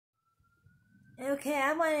Okay,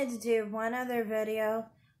 I wanted to do one other video.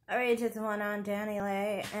 I already did the one on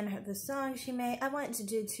DaniLeigh and the song she made. I wanted to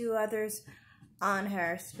do two others on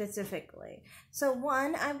her specifically. So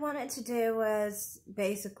one I wanted to do was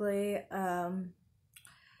basically, some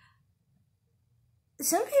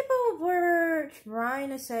people were trying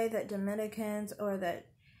to say that Dominicans or that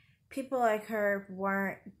people like her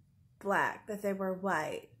weren't black, that they were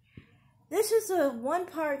white. This is the one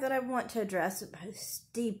part that I want to address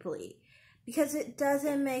deeply. Because it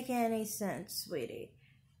doesn't make any sense, sweetie.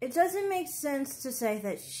 It doesn't make sense to say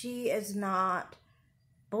that she is not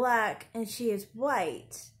black and she is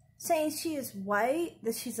white. Saying she is white,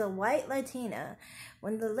 that she's a white Latina,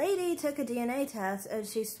 when the lady took a DNA test and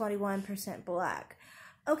she's 21% black.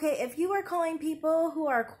 Okay, if you are calling people who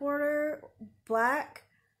are quarter black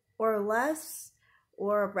or less,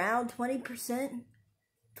 or around 20%,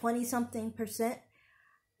 20-something percent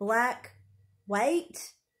black,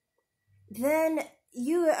 white, then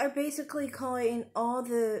you are basically calling all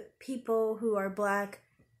the people who are black,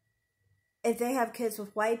 if they have kids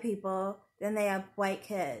with white people, then they have white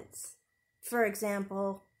kids. For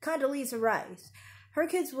example, Condoleezza Rice. Her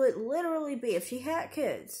kids would literally be, if she had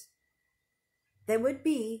kids, they would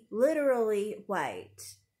be literally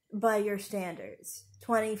white by your standards.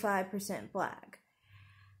 25% black.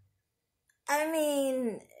 I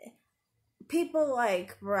mean, people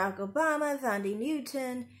like Barack Obama, Thandi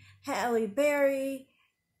Newton, Halle Berry,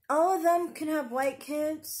 all of them can have white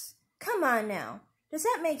kids? Come on now. Does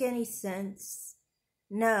that make any sense?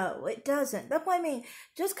 No, it doesn't. That's what I mean.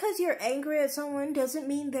 Just because you're angry at someone doesn't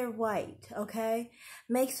mean they're white, okay?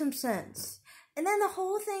 Make some sense. And then the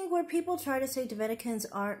whole thing where people try to say Dominicans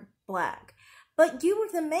aren't black. But you were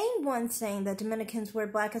the main one saying that Dominicans were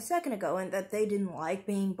black a second ago and that they didn't like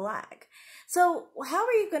being black. So how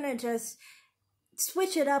are you going to just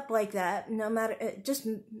switch it up like that, no matter, just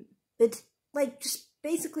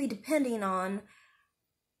basically depending on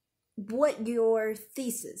what your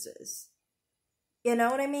thesis is. You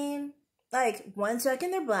know what I mean? Like, 1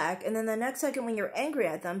 second they're black, and then the next second when you're angry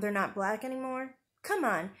at them, they're not black anymore? Come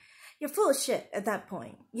on. You're full of shit at that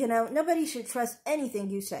point. You know, nobody should trust anything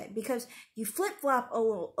you say, because you flip-flop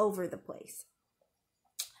all over the place.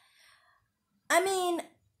 I mean,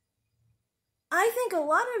 I think a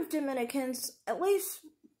lot of Dominicans, at least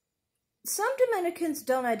some Dominicans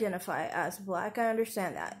don't identify as black. I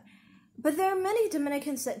understand that. But there are many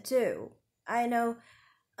Dominicans that do. I know,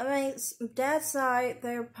 I mean, dad's side,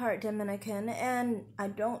 they're part Dominican, and I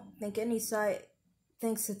don't think any side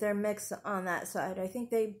thinks that they're mixed on that side. I think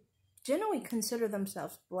they generally consider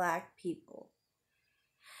themselves black people.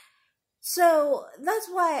 So that's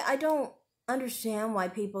why I don't understand why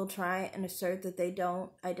people try and assert that they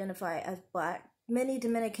don't identify as black. Many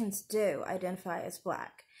Dominicans do identify as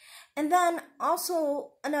black. And then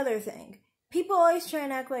also another thing. People always try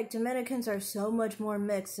and act like Dominicans are so much more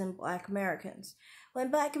mixed than black Americans. When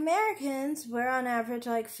black Americans, we're on average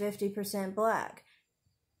like 50% black.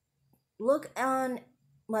 Look on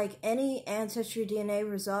like any ancestry DNA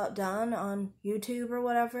result done on YouTube or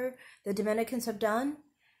whatever the Dominicans have done.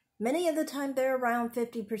 Many of the time they're around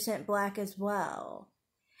 50% black as well.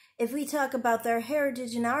 If we talk about their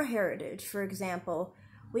heritage and our heritage, for example,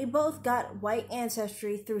 we both got white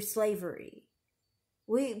ancestry through slavery.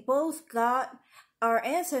 We both got our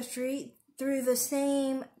ancestry through the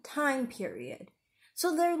same time period.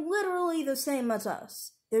 So they're literally the same as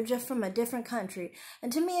us. They're just from a different country.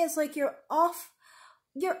 And to me, it's like you're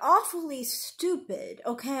awfully stupid,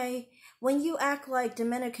 okay, when you act like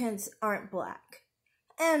Dominicans aren't black.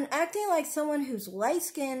 And acting like someone who's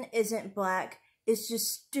light-skinned isn't black is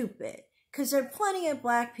just stupid. Because there are plenty of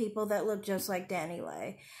black people that look just like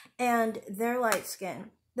DaniLeigh. And they're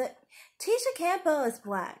light-skinned. Tisha Campbell is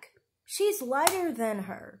black. She's lighter than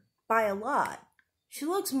her. By a lot. She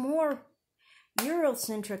looks more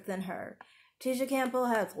Eurocentric than her. Tisha Campbell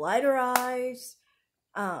has lighter eyes.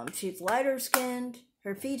 She's lighter skinned.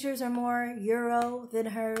 Her features are more Euro than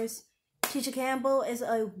hers. Tisha Campbell is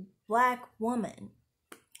a black woman.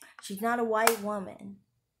 She's not a white woman.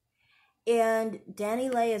 And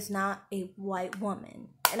DaniLeigh is not a white woman.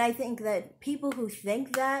 And I think that people who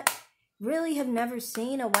think that really have never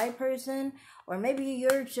seen a white person. Or maybe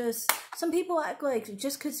you're just... Some people act like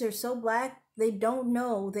just because they're so black, they don't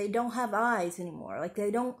know. They don't have eyes anymore. Like,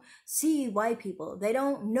 they don't see white people. They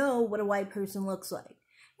don't know what a white person looks like.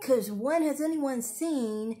 Because when has anyone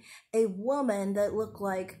seen a woman that looked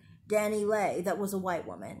like DaniLeigh that was a white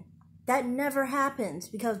woman? That never happens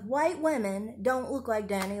because white women don't look like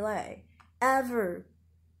DaniLeigh. Ever.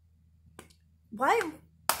 White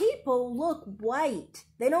people look white.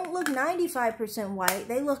 They don't look 95% white.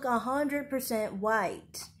 They look 100%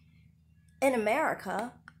 white. in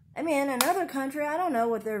America. I mean, in another country, I don't know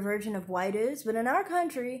what their version of white is, but in our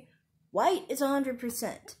country, white is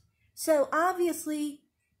 100%. So obviously,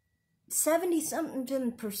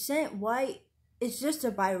 70-something% white is just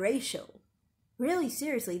a biracial. Really,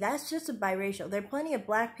 seriously, that's just a biracial. There are plenty of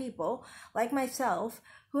black people, like myself,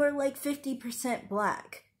 who are like 50%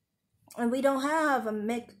 black. And we don't have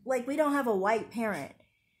we don't have a white parent.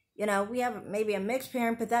 You know, we have maybe a mixed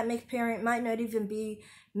parent, but that mixed parent might not even be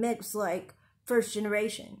mixed like first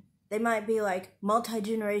generation. They might be like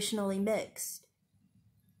multi-generationally mixed.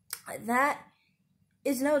 That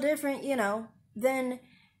is no different, you know, than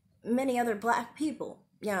many other black people,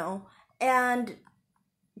 you know. And,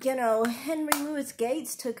 you know, Henry Louis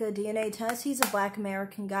Gates took a DNA test. He's a black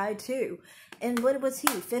American guy too. And what was he?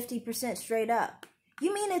 50% straight up.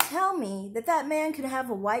 You mean to tell me that that man could have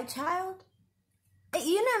a white child?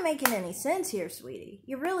 You're not making any sense here, sweetie.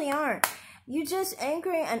 You really aren't. You're just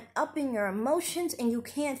angry and up in your emotions and you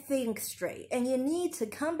can't think straight. And you need to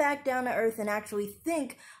come back down to earth and actually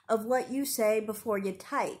think of what you say before you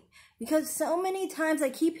type. Because so many times I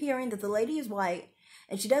keep hearing that the lady is white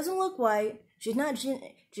and she doesn't look white. She's not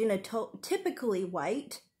genotypically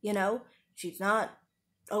white, you know. She's not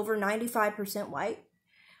over 95% white.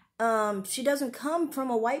 She doesn't come from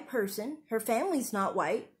a white person. Her family's not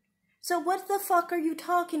white. So what the fuck are you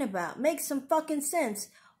talking about? Make some fucking sense.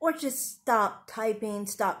 Or just stop typing,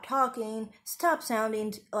 stop talking, stop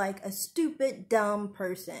sounding like a stupid, dumb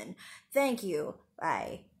person. Thank you.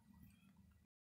 Bye.